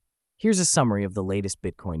Here's a summary of the latest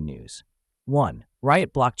Bitcoin news. 1.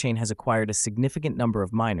 Riot Blockchain has acquired a significant number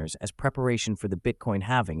of miners as preparation for the Bitcoin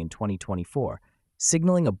halving in 2024,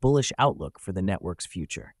 signaling a bullish outlook for the network's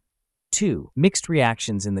future. 2. Mixed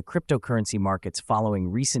reactions in the cryptocurrency markets following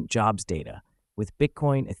recent jobs data, with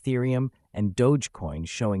Bitcoin, Ethereum, and Dogecoin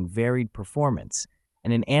showing varied performance,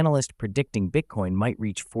 and an analyst predicting Bitcoin might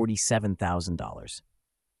reach $47,000.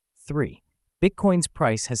 3. Bitcoin's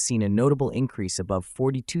price has seen a notable increase above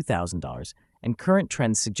 $42,000, and current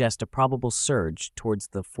trends suggest a probable surge towards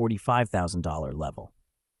the $45,000 level.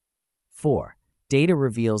 4. Data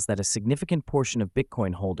reveals that a significant portion of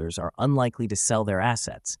Bitcoin holders are unlikely to sell their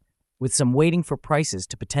assets, with some waiting for prices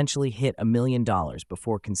to potentially hit $1 million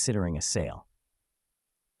before considering a sale.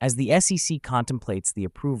 As the SEC contemplates the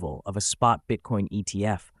approval of a spot Bitcoin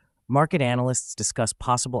ETF, market analysts discuss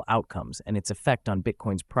possible outcomes and its effect on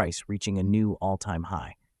Bitcoin's price reaching a new all-time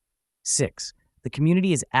high. 6. The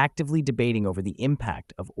community is actively debating over the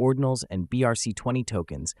impact of Ordinals and BRC20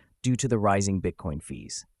 tokens due to the rising Bitcoin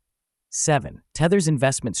fees. 7. Tether's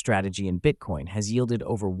investment strategy in Bitcoin has yielded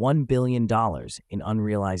over $1 billion in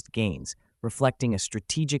unrealized gains, reflecting a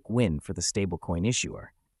strategic win for the stablecoin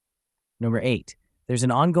issuer. 8. There's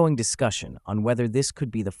an ongoing discussion on whether this could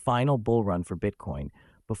be the final bull run for Bitcoin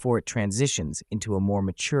before it transitions into a more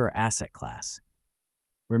mature asset class.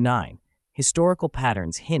 9. Historical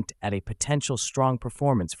patterns hint at a potential strong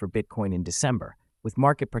performance for Bitcoin in December, with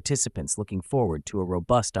market participants looking forward to a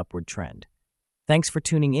robust upward trend. Thanks for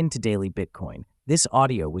tuning in to Daily Bitcoin. This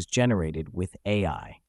audio was generated with AI.